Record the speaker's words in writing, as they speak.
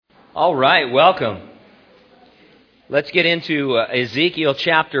All right, welcome. Let's get into Ezekiel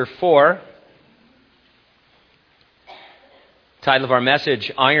chapter 4. Title of our message,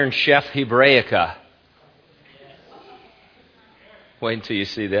 Iron Chef Hebraica. Wait until you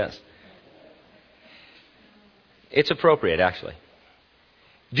see this. It's appropriate, actually.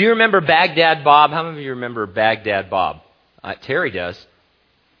 Do you remember Baghdad Bob? How many of you remember Baghdad Bob? Terry does.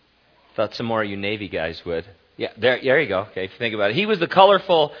 Thought some more of you Navy guys would. Yeah, there you go. Okay, if you think about it. He was the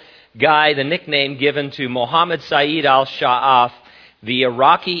colorful guy, the nickname given to Mohammed Saeed al-Sha'af, the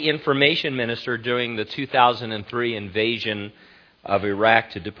Iraqi information minister during the 2003 invasion of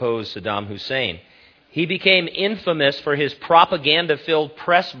Iraq to depose Saddam Hussein. He became infamous for his propaganda-filled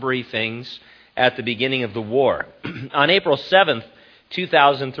press briefings at the beginning of the war. On April 7th,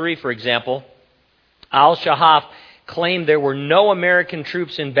 2003, for example, al-Sha'af claimed there were no American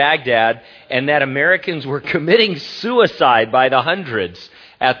troops in Baghdad and that Americans were committing suicide by the hundreds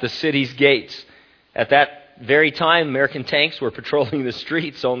at the city's gates. At that very time, American tanks were patrolling the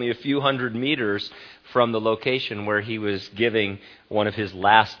streets only a few hundred meters from the location where he was giving one of his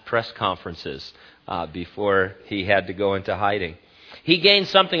last press conferences before he had to go into hiding. He gained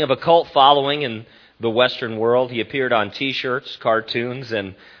something of a cult following in the Western world. He appeared on T-shirts, cartoons,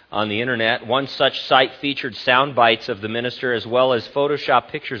 and on the internet. One such site featured sound bites of the minister as well as Photoshop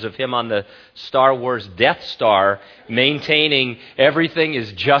pictures of him on the Star Wars Death Star maintaining everything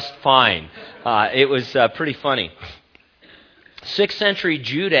is just fine. It was pretty funny. 6th century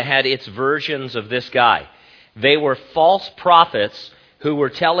Judah had its versions of this guy. They were false prophets who were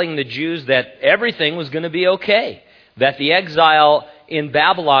telling the Jews that everything was going to be okay, that the exile in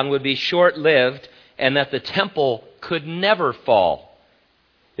Babylon would be short-lived, and that the temple could never fall.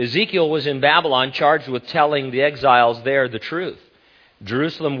 Ezekiel was in Babylon charged with telling the exiles there the truth.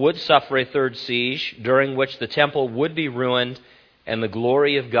 Jerusalem would suffer a third siege, during which the temple would be ruined and the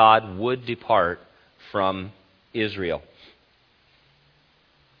glory of God would depart from Israel.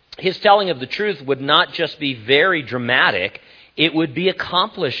 His telling of the truth would not just be very dramatic, it would be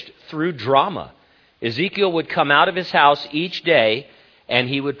accomplished through drama. Ezekiel would come out of his house each day and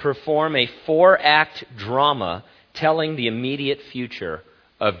he would perform a 4-act drama telling the immediate future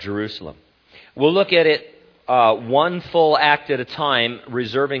of Jerusalem. We'll look at it one full act at a time,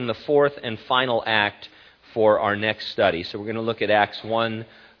 reserving the 4th and final act for our next study. So we're going to look at Acts 1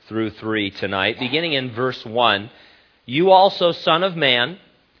 through 3 tonight. Beginning in verse 1, "You also, son of man,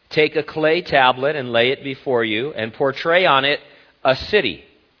 take a clay tablet and lay it before you, and portray on it a city,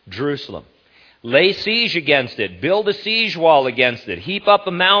 Jerusalem. Lay siege against it, build a siege wall against it, heap up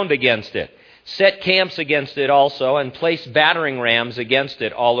a mound against it. Set camps against it also, and place battering rams against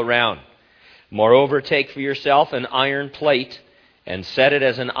it all around. Moreover, take for yourself an iron plate, and set it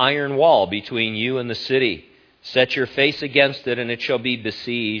as an iron wall between you and the city. Set your face against it, and it shall be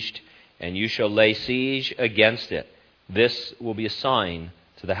besieged, and you shall lay siege against it. This will be a sign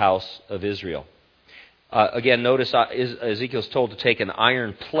to the house of Israel." Again, notice Ezekiel's told to take an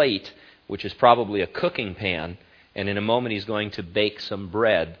iron plate, which is probably a cooking pan, and in a moment he's going to bake some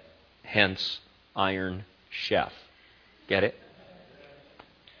bread. Hence, Iron Chef. Get it?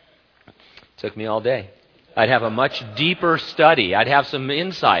 Took me all day. I'd have a much deeper study. I'd have some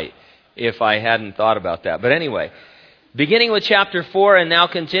insight if I hadn't thought about that. But anyway, beginning with chapter 4 and now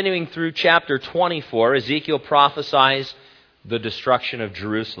continuing through chapter 24, Ezekiel prophesies the destruction of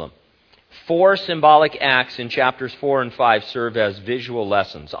Jerusalem. 4 symbolic acts in chapters 4 and 5 serve as visual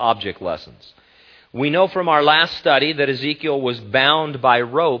lessons, object lessons. We know from our last study that Ezekiel was bound by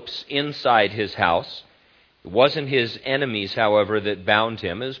ropes inside his house. It wasn't his enemies, however, that bound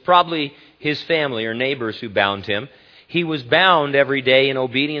him. It was probably his family or neighbors who bound him. He was bound every day in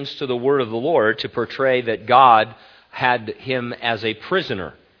obedience to the word of the Lord to portray that God had him as a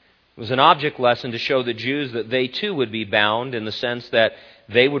prisoner. It was an object lesson to show the Jews that they too would be bound in the sense that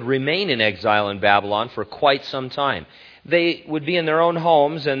they would remain in exile in Babylon for quite some time. They would be in their own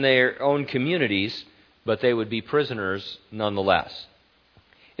homes and their own communities, but they would be prisoners nonetheless.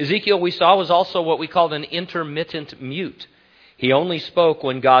 Ezekiel, we saw, was also what we called an intermittent mute. He only spoke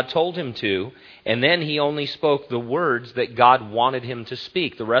when God told him to, and then he only spoke the words that God wanted him to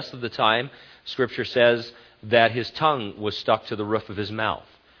speak. The rest of the time, Scripture says that his tongue was stuck to the roof of his mouth.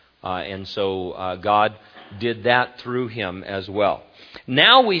 And so God did that through him as well.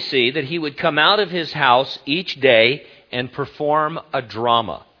 Now we see that he would come out of his house each day and perform a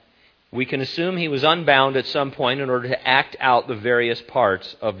drama. We can assume he was unbound at some point in order to act out the various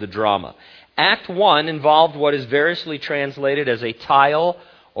parts of the drama. Act 1 involved what is variously translated as a tile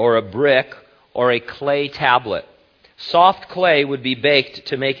or a brick or a clay tablet. Soft clay would be baked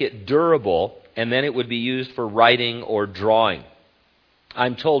to make it durable, and then it would be used for writing or drawing.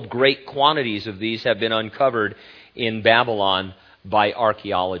 I'm told great quantities of these have been uncovered in Babylon by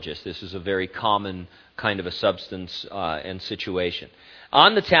archaeologists. This is a very common kind of a substance and situation.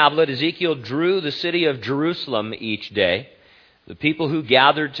 On the tablet, Ezekiel drew the city of Jerusalem each day. The people who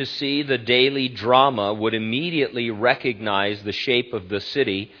gathered to see the daily drama would immediately recognize the shape of the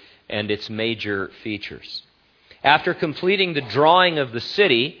city and its major features. After completing the drawing of the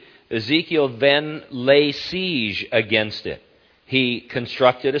city, Ezekiel then lay siege against it. He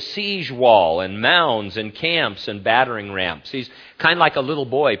constructed a siege wall and mounds and camps and battering ramps. He's kind of like a little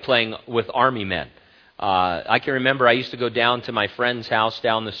boy playing with army men. I can remember I used to go down to my friend's house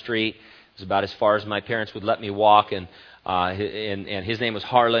down the street. It was about as far as my parents would let me walk, and his name was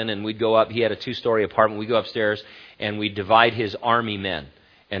Harlan, and we'd go up. He had a 2-story apartment. We'd go upstairs, and we'd divide his army men,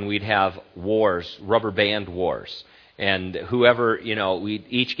 and we'd have wars, rubber band wars. And whoever, we'd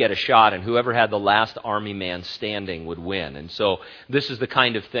each get a shot, and whoever had the last army man standing would win. And so this is the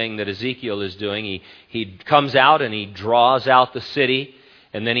kind of thing that Ezekiel is doing. He comes out and he draws out the city,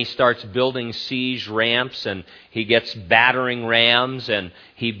 and then he starts building siege ramps, and he gets battering rams, and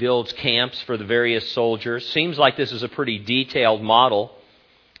he builds camps for the various soldiers. Seems like this is a pretty detailed model.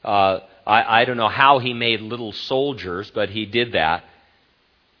 I don't know how he made little soldiers, but he did that.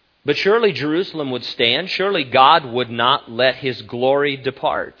 But surely Jerusalem would stand. Surely God would not let His glory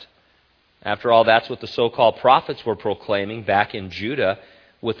depart. After all, that's what the so-called prophets were proclaiming back in Judah,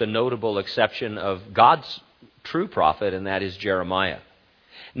 with the notable exception of God's true prophet, and that is Jeremiah.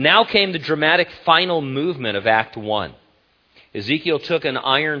 Now came the dramatic final movement of Act 1. Ezekiel took an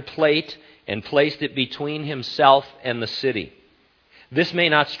iron plate and placed it between himself and the city. This may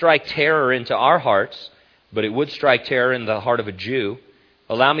not strike terror into our hearts, but it would strike terror in the heart of a Jew.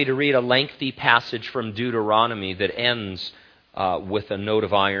 Allow me to read a lengthy passage from Deuteronomy that ends with a note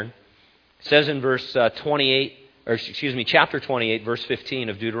of iron. It says in chapter 28, verse 15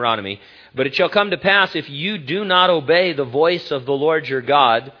 of Deuteronomy, "But it shall come to pass, if you do not obey the voice of the Lord your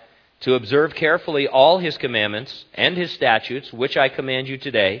God, to observe carefully all His commandments and His statutes, which I command you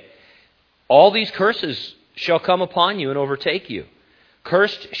today, all these curses shall come upon you and overtake you.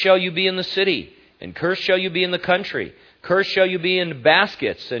 Cursed shall you be in the city, and cursed shall you be in the country. Cursed shall you be in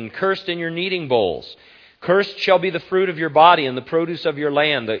baskets, and cursed in your kneading bowls. Cursed shall be the fruit of your body, and the produce of your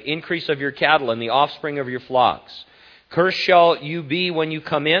land, the increase of your cattle, and the offspring of your flocks. Cursed shall you be when you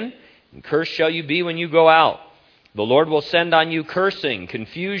come in, and cursed shall you be when you go out. The Lord will send on you cursing,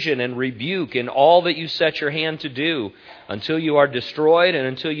 confusion, and rebuke in all that you set your hand to do, until you are destroyed, and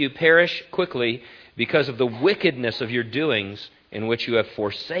until you perish quickly, because of the wickedness of your doings, in which you have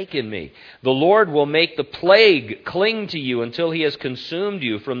forsaken me. The Lord will make the plague cling to you until He has consumed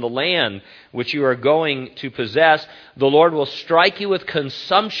you from the land which you are going to possess. The Lord will strike you with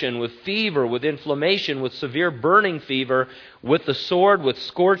consumption, with fever, with inflammation, with severe burning fever, with the sword, with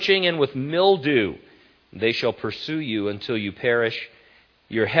scorching, and with mildew. They shall pursue you until you perish.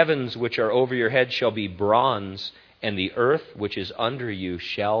 Your heavens which are over your head shall be bronze, and the earth which is under you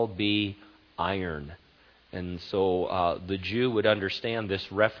shall be iron." And so the Jew would understand this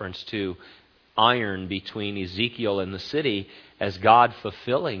reference to iron between Ezekiel and the city as God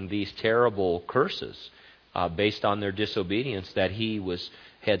fulfilling these terrible curses based on their disobedience, that He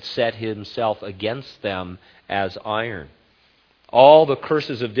had set Himself against them as iron. All the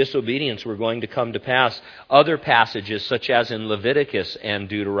curses of disobedience were going to come to pass. Other passages, such as in Leviticus and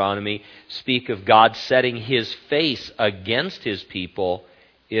Deuteronomy, speak of God setting His face against His people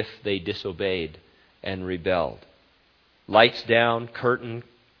if they disobeyed and rebelled. Lights down, curtain,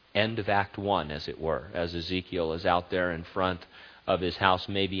 end of Act 1, as it were, as Ezekiel is out there in front of his house,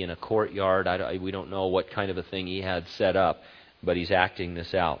 maybe in a courtyard. We don't know what kind of a thing he had set up, but he's acting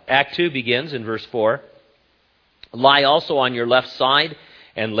this out. Act 2 begins in verse 4. "Lie also on your left side,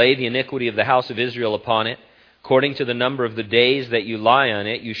 and lay the iniquity of the house of Israel upon it. According to the number of the days that you lie on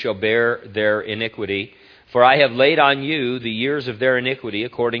it, you shall bear their iniquity. For I have laid on you the years of their iniquity,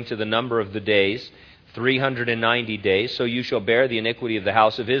 according to the number of the days, 390 days, so you shall bear the iniquity of the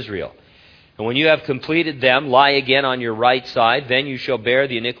house of Israel. And when you have completed them, lie again on your right side, then you shall bear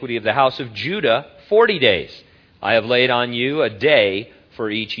the iniquity of the house of Judah 40 days. I have laid on you a day for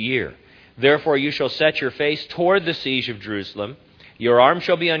each year. Therefore you shall set your face toward the siege of Jerusalem, your arm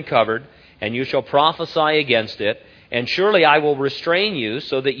shall be uncovered, and you shall prophesy against it, and surely I will restrain you,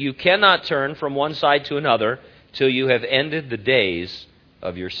 so that you cannot turn from one side to another, till you have ended the days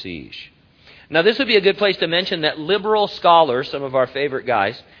of your siege." Now, this would be a good place to mention that liberal scholars, some of our favorite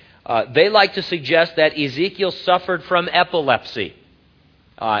guys, they like to suggest that Ezekiel suffered from epilepsy.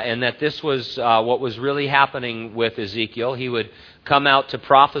 and that this was what was really happening with Ezekiel. He would come out to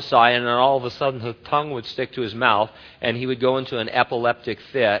prophesy, and then all of a sudden his tongue would stick to his mouth, and he would go into an epileptic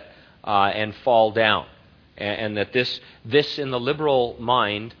fit and fall down. And that this in the liberal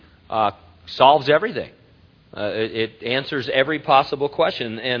mind solves everything. It answers every possible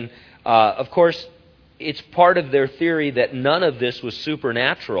question. And of course, it's part of their theory that none of this was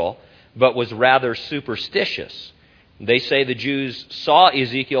supernatural, but was rather superstitious. They say the Jews saw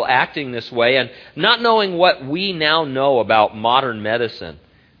Ezekiel acting this way, and not knowing what we now know about modern medicine,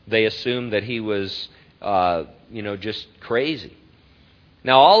 they assumed that he was, just crazy.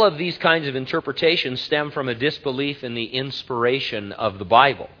 Now, all of these kinds of interpretations stem from a disbelief in the inspiration of the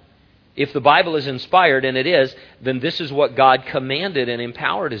Bible. If the Bible is inspired, and it is, then this is what God commanded and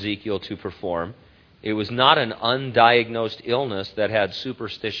empowered Ezekiel to perform. It was not an undiagnosed illness that had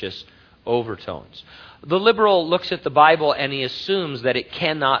superstitious overtones. The liberal looks at the Bible and he assumes that it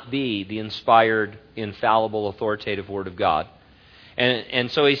cannot be the inspired, infallible, authoritative Word of God.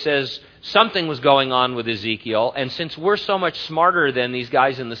 And so he says something was going on with Ezekiel, and since we're so much smarter than these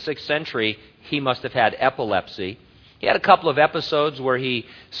guys in the 6th century, he must have had epilepsy. He had a couple of episodes where he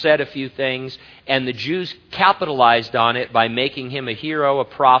said a few things, and the Jews capitalized on it by making him a hero, a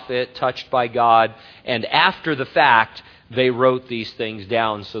prophet, touched by God, and after the fact, they wrote these things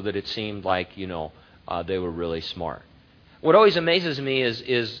down so that it seemed like, they were really smart. What always amazes me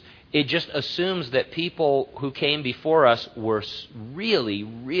is it just assumes that people who came before us were really,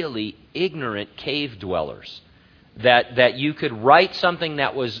 really ignorant cave dwellers. That you could write something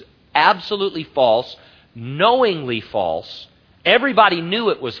that was absolutely false, knowingly false. Everybody knew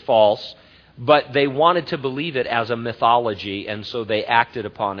it was false, but they wanted to believe it as a mythology, and so they acted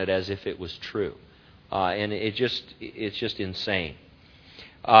upon it as if it was true. And it's just insane.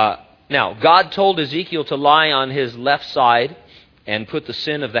 Now, God told Ezekiel to lie on his left side and put the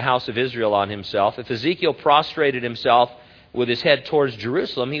sin of the house of Israel on himself. If Ezekiel prostrated himself with his head towards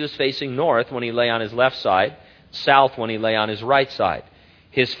Jerusalem, he was facing north when he lay on his left side, south when he lay on his right side.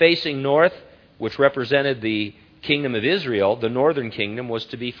 His facing north, which represented the kingdom of Israel, the northern kingdom, was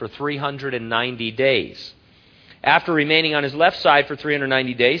to be for 390 days. After remaining on his left side for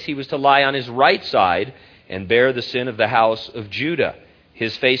 390 days, he was to lie on his right side and bear the sin of the house of Judah.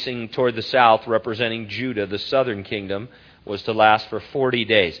 His facing toward the south, representing Judah, the southern kingdom, was to last for 40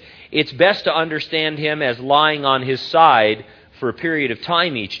 days. It's best to understand him as lying on his side for a period of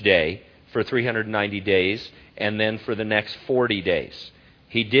time each day, for 390 days, and then for the next 40 days.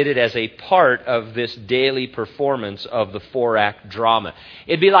 He did it as a part of this daily performance of the 4-act drama.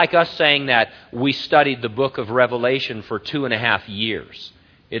 It'd be like us saying that we studied the book of Revelation for 2.5 years.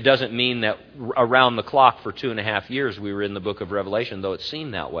 It doesn't mean that around the clock for 2.5 years we were in the book of Revelation, though it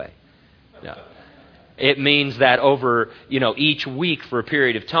seemed that way. No. It means that over, each week for a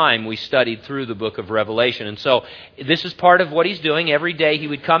period of time we studied through the book of Revelation. And so this is part of what he's doing. Every day he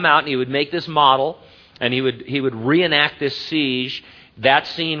would come out and he would make this model, and he would reenact this siege. That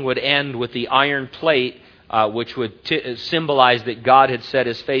scene would end with the iron plate, which would symbolize that God had set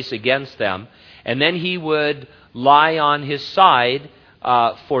his face against them. And then he would lie on his side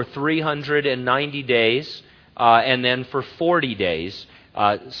for 390 days, and then for 40 days,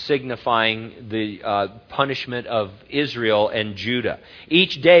 signifying the punishment of Israel and Judah.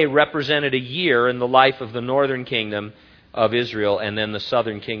 Each day represented a year in the life of the northern kingdom of Israel and then the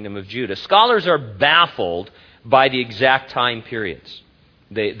southern kingdom of Judah. Scholars are baffled by the exact time periods.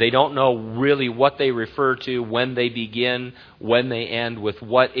 They don't know really what they refer to, when they begin, when they end, with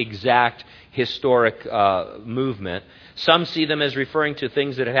what exact historic movement. Some see them as referring to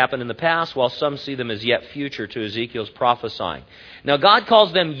things that have happened in the past, while some see them as yet future to Ezekiel's prophesying. Now, God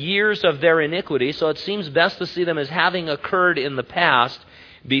calls them years of their iniquity, so it seems best to see them as having occurred in the past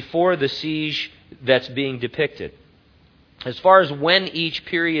before the siege that's being depicted. As far as when each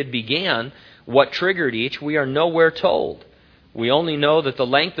period began, what triggered each, we are nowhere told. We only know that the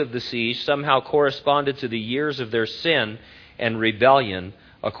length of the siege somehow corresponded to the years of their sin and rebellion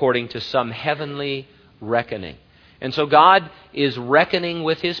according to some heavenly reckoning. And so God is reckoning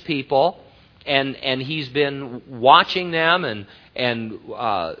with his people, and he's been watching them and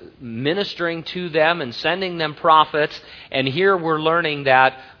ministering to them and sending them prophets. And here we're learning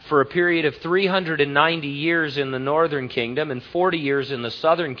that for a period of 390 years in the northern kingdom and 40 years in the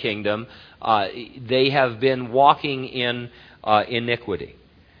southern kingdom, they have been walking in iniquity.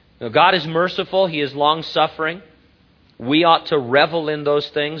 Now, God is merciful. He is long-suffering. We ought to revel in those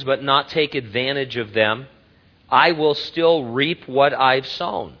things, but not take advantage of them. I will still reap what I've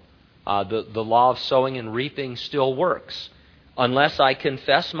sown. The law of sowing and reaping still works. Unless I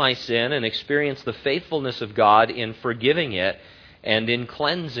confess my sin and experience the faithfulness of God in forgiving it and in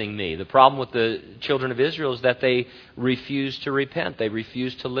cleansing me. The problem with the children of Israel is that they refused to repent. They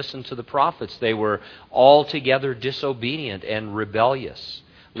refused to listen to the prophets. They were altogether disobedient and rebellious.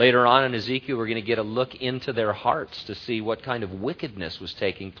 Later on in Ezekiel, we're going to get a look into their hearts to see what kind of wickedness was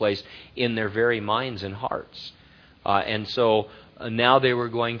taking place in their very minds and hearts. And so now they were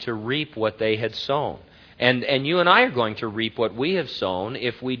going to reap what they had sown. And you and I are going to reap what we have sown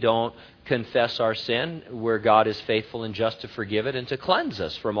if we don't confess our sin, where God is faithful and just to forgive it and to cleanse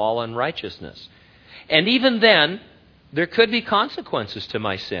us from all unrighteousness. And even then, there could be consequences to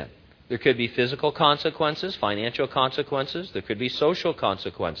my sin. There could be physical consequences, financial consequences. There could be social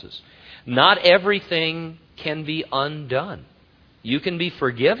consequences. Not everything can be undone. You can be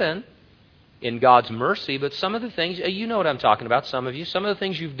forgiven in God's mercy, but some of the things, you know what I'm talking about, some of you, some of the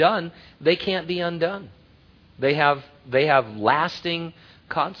things you've done, they can't be undone. They have lasting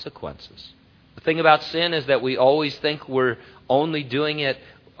consequences. The thing about sin is that we always think we're only doing it,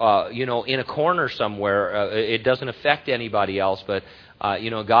 in a corner somewhere. It doesn't affect anybody else, but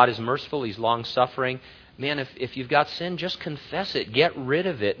God is merciful. He's long-suffering. Man, if you've got sin, just confess it. Get rid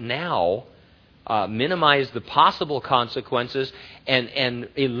of it now. Minimize the possible consequences and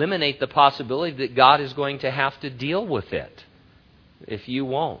eliminate the possibility that God is going to have to deal with it if you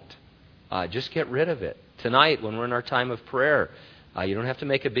won't. Just get rid of it. Tonight, when we're in our time of prayer, you don't have to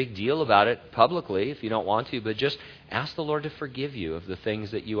make a big deal about it publicly if you don't want to, but just ask the Lord to forgive you of the things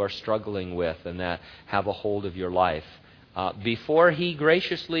that you are struggling with and that have a hold of your life before He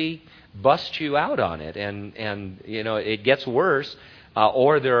graciously busts you out on it and it gets worse.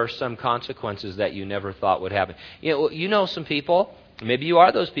 Or there are some consequences that you never thought would happen. You know some people, maybe you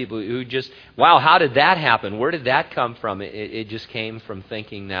are those people who just, wow, how did that happen? Where did that come from? It just came from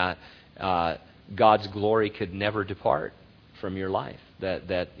thinking that God's glory could never depart from your life.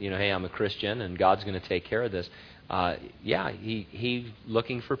 That hey, I'm a Christian and God's going to take care of this. He's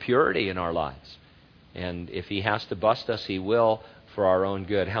looking for purity in our lives. And if He has to bust us, He will for our own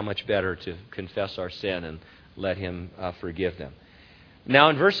good. How much better to confess our sin and let Him forgive them. Now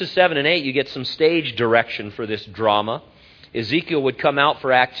in verses 7 and 8, you get some stage direction for this drama. Ezekiel would come out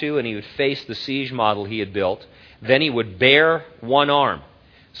for Act 2 and he would face the siege model he had built. Then he would bare one arm.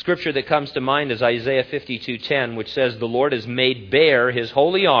 Scripture that comes to mind is Isaiah 52:10, which says, "The Lord has made bare His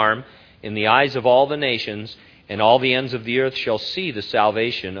holy arm in the eyes of all the nations, and all the ends of the earth shall see the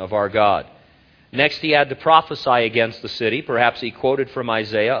salvation of our God." Next, he had to prophesy against the city. Perhaps he quoted from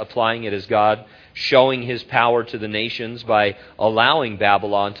Isaiah, applying it as God showing His power to the nations by allowing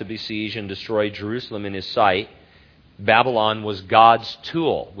Babylon to besiege and destroy Jerusalem in His sight. Babylon was God's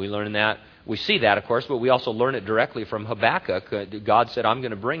tool. We see that, of course, but we also learn it directly from Habakkuk. God said, I'm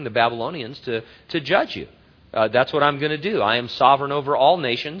going to bring the Babylonians to judge you. That's what I'm going to do. I am sovereign over all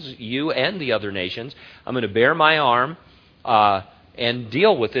nations, you and the other nations. I'm going to bare my arm and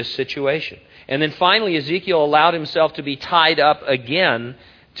deal with this situation. And then finally, Ezekiel allowed himself to be tied up again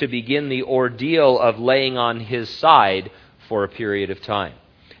to begin the ordeal of laying on his side for a period of time.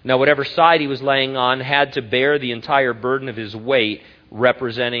 Now, whatever side he was laying on had to bear the entire burden of his weight,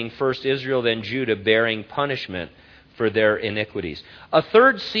 representing first Israel, then Judah, bearing punishment for their iniquities. A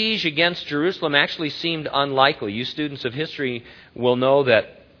third siege against Jerusalem actually seemed unlikely. You students of history will know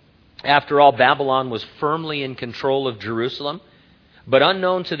that, after all, Babylon was firmly in control of Jerusalem. But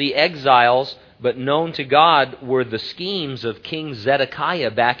unknown to the exiles, but known to God, were the schemes of King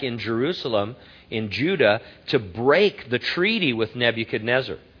Zedekiah back in Jerusalem, in Judah, to break the treaty with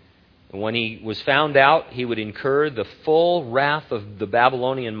Nebuchadnezzar. And when he was found out, he would incur the full wrath of the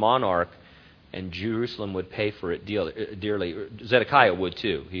Babylonian monarch, and Jerusalem would pay for it dearly. Zedekiah would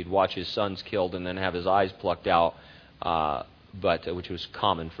too. He'd watch his sons killed and then have his eyes plucked out, which was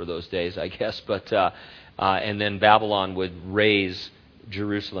common for those days, I guess. And then Babylon would raise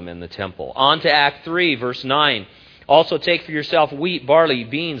Jerusalem and the temple. On to Act 3, verse 9. Also take for yourself wheat, barley,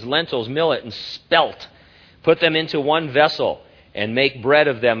 beans, lentils, millet, and spelt. Put them into one vessel and make bread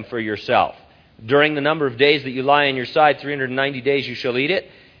of them for yourself. During the number of days that you lie on your side, 390 days you shall eat it,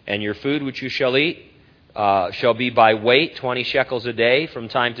 and your food which you shall eat shall be by weight, 20 shekels a day. From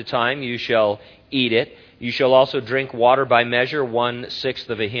time to time you shall eat it. You shall also drink water by measure, 1/6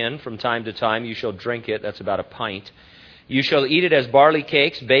 of a hin. From time to time you shall drink it. That's about a pint. You shall eat it as barley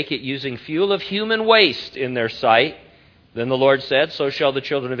cakes, bake it using fuel of human waste in their sight. Then the Lord said, so shall the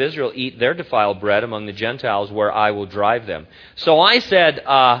children of Israel eat their defiled bread among the Gentiles where I will drive them. So I said,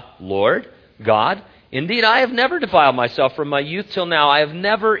 Lord, God, indeed I have never defiled myself from my youth till now. I have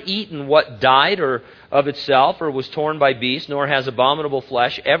never eaten what died or of itself or was torn by beasts, nor has abominable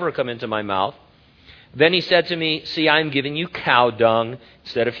flesh ever come into my mouth. Then he said to me, see, I am giving you cow dung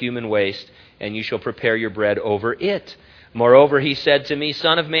instead of human waste, and you shall prepare your bread over it. Moreover, he said to me,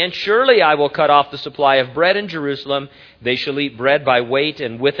 Son of man, surely I will cut off the supply of bread in Jerusalem. They shall eat bread by weight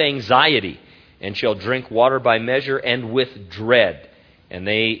and with anxiety, and shall drink water by measure and with dread. And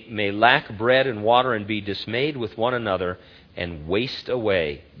they may lack bread and water and be dismayed with one another and waste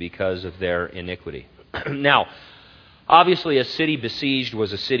away because of their iniquity. Now, obviously a city besieged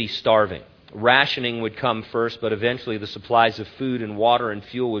was a city starving. Rationing would come first, but eventually the supplies of food and water and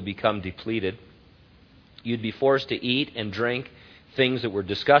fuel would become depleted. You'd be forced to eat and drink things that were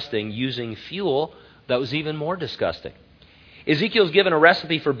disgusting using fuel that was even more disgusting. Ezekiel's given a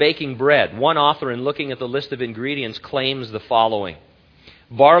recipe for baking bread. One author, in looking at the list of ingredients, claims the following.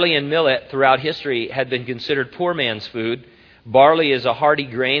 Barley and millet throughout history had been considered poor man's food. Barley is a hardy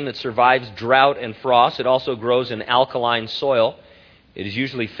grain that survives drought and frost. It also grows in alkaline soil. It is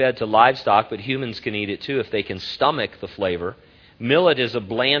usually fed to livestock, but humans can eat it too if they can stomach the flavor. Millet is a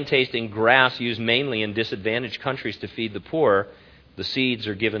bland-tasting grass used mainly in disadvantaged countries to feed the poor. The seeds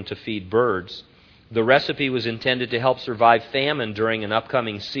are given to feed birds. The recipe was intended to help survive famine during an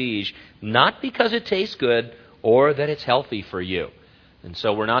upcoming siege, not because it tastes good or that it's healthy for you. And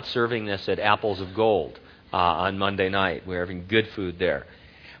so we're not serving this at Apples of Gold on Monday night. We're having good food there.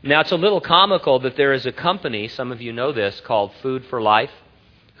 Now, it's a little comical that there is a company, some of you know this, called Food for Life,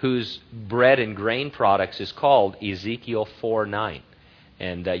 whose bread and grain products is called Ezekiel 4:9.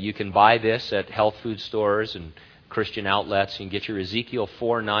 And you can buy this at health food stores and Christian outlets. You can get your Ezekiel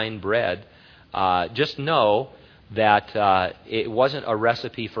 4:9 bread. Just know that it wasn't a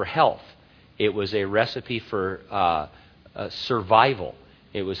recipe for health. It was a recipe for survival.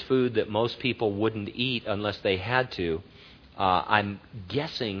 It was food that most people wouldn't eat unless they had to. I'm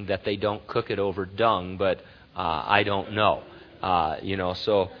guessing that they don't cook it over dung, but I don't know.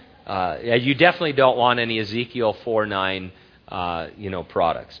 You definitely don't want any Ezekiel 4:9,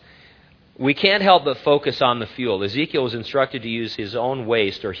 products. We can't help but focus on the fuel. Ezekiel was instructed to use his own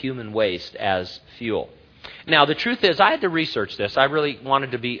waste or human waste as fuel. Now, the truth is, I had to research this. I really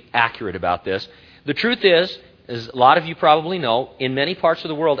wanted to be accurate about this. The truth is, as a lot of you probably know, in many parts of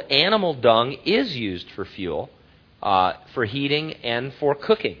the world, animal dung is used for fuel, for heating and for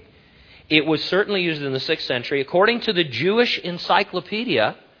cooking. It was certainly used in the 6th century. According to the Jewish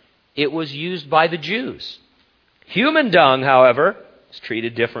Encyclopedia, it was used by the Jews. Human dung, however, is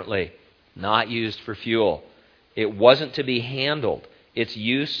treated differently, not used for fuel. It wasn't to be handled. Its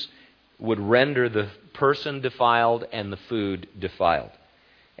use would render the person defiled and the food defiled.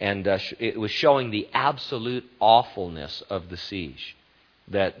 And it was showing the absolute awfulness of the siege,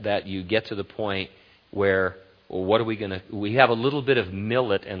 that you get to the point where, well, what are we going to... We have a little bit of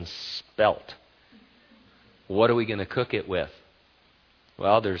millet and spelt. What are we going to cook it with?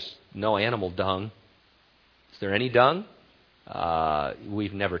 Well, there's no animal dung. Is there any dung?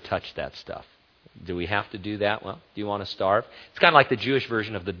 We've never touched that stuff. Do we have to do that? Well, do you want to starve? It's kind of like the Jewish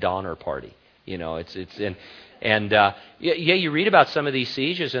version of the Donner Party. You read about some of these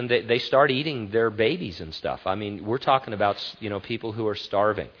sieges, and they start eating their babies and stuff. I mean, we're talking about people who are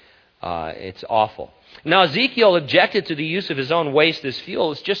starving. It's awful. Now, Ezekiel objected to the use of his own waste as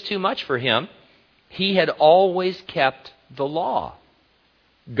fuel. It's just too much for him. He had always kept the law.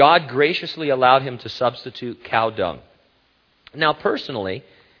 God graciously allowed him to substitute cow dung. Now, personally,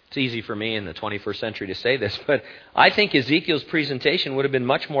 it's easy for me in the 21st century to say this, but I think Ezekiel's presentation would have been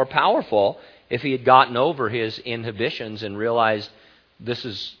much more powerful if he had gotten over his inhibitions and realized this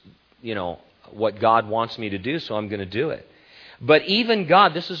is, what God wants me to do, so I'm going to do it. But even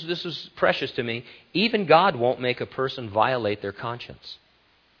God, this is precious to me, even God won't make a person violate their conscience.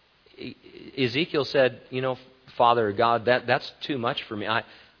 Ezekiel said, Father God, that's too much for me.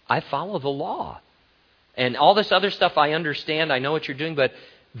 I follow the law. And all this other stuff I understand, I know what you're doing, but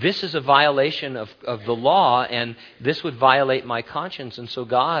this is a violation of the law, and this would violate my conscience. And so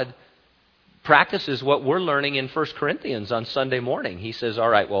God practices what we're learning in 1 Corinthians on Sunday morning. He says, all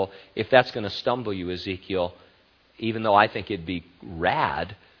right, well, if that's going to stumble you, Ezekiel, even though I think it'd be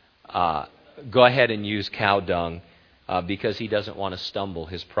rad, go ahead and use cow dung because he doesn't want to stumble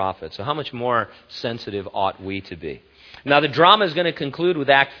his prophet. So how much more sensitive ought we to be? Now, the drama is going to conclude with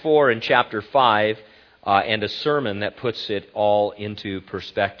Act 4 in chapter 5 and a sermon that puts it all into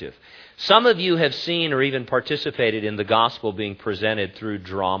perspective. Some of you have seen or even participated in the gospel being presented through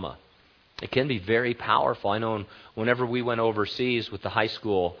drama. It can be very powerful. I know whenever we went overseas with the high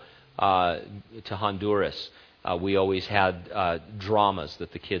school to Honduras, we always had dramas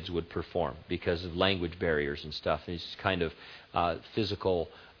that the kids would perform because of language barriers and stuff. These kind of physical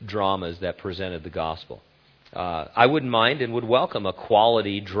dramas that presented the gospel. I wouldn't mind and would welcome a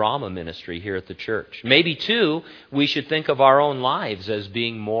quality drama ministry here at the church. Maybe, too, we should think of our own lives as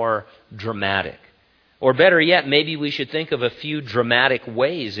being more dramatic. Or better yet, maybe we should think of a few dramatic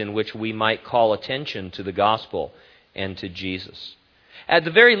ways in which we might call attention to the gospel and to Jesus. At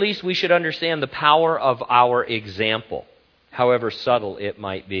the very least, we should understand the power of our example, however subtle it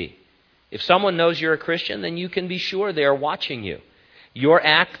might be. If someone knows you're a Christian, then you can be sure they are watching you. Your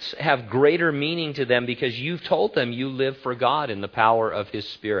acts have greater meaning to them because you've told them you live for God in the power of His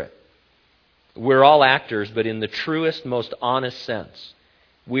Spirit. We're all actors, but in the truest, most honest sense.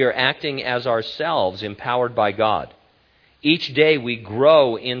 We are acting as ourselves, empowered by God. Each day we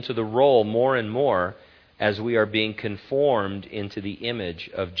grow into the role more and more as we are being conformed into the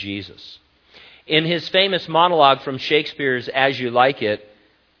image of Jesus. In his famous monologue from Shakespeare's As You Like It,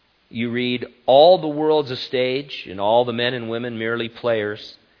 you read, "All the world's a stage, and all the men and women merely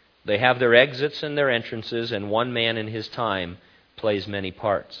players. They have their exits and their entrances, and one man in his time plays many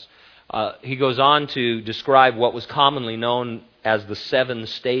parts." He goes on to describe what was commonly known as the 7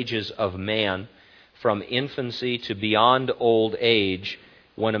 stages of man, from infancy to beyond old age,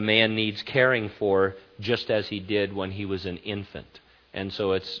 when a man needs caring for just as he did when he was an infant. And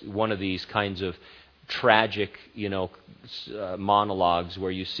so it's one of these kinds of tragic, monologues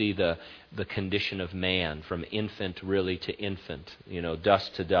where you see the condition of man from infant really to infant,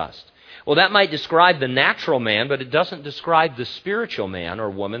 dust to dust. Well, that might describe the natural man, but it doesn't describe the spiritual man or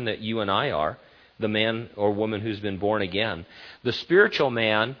woman that you and I are, the man or woman who's been born again. The spiritual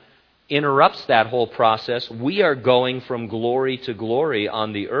man interrupts that whole process. We are going from glory to glory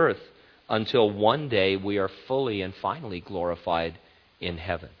on the earth until one day we are fully and finally glorified in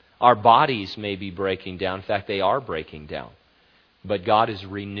heaven. Our bodies may be breaking down. In fact, they are breaking down. But God is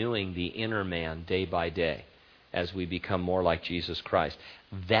renewing the inner man day by day as we become more like Jesus Christ.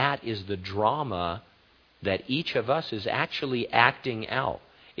 That is the drama that each of us is actually acting out.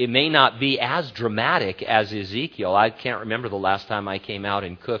 It may not be as dramatic as Ezekiel. I can't remember the last time I came out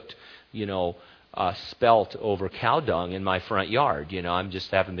and cooked, spelt over cow dung in my front yard. I just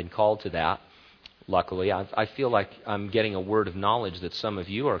haven't been called to that. Luckily, I feel like I'm getting a word of knowledge that some of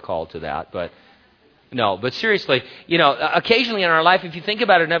you are called to that, but seriously, occasionally in our life, if you think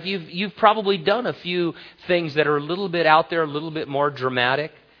about it enough, you've probably done a few things that are a little bit out there, a little bit more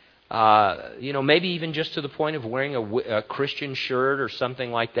dramatic. Maybe even just to the point of wearing a Christian shirt or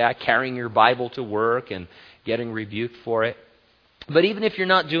something like that, carrying your Bible to work and getting rebuked for it. But even if you're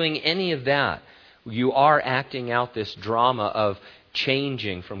not doing any of that, you are acting out this drama of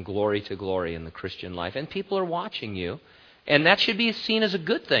changing from glory to glory in the Christian life. And people are watching you. And that should be seen as a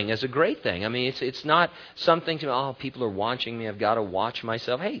good thing, as a great thing. I mean, it's not something to, people are watching me, I've got to watch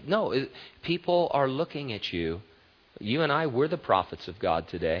myself. Hey, no, people are looking at you. You and I, we're the prophets of God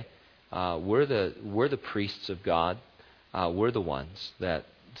today. We're the priests of God. We're the ones that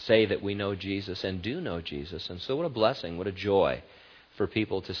say that we know Jesus and do know Jesus. And so what a blessing, what a joy for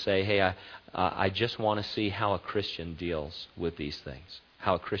people to say, hey, I just want to see how a Christian deals with these things,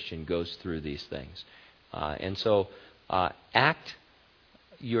 how a Christian goes through these things. And so act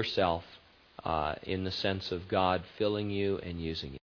yourself in the sense of God filling you and using you.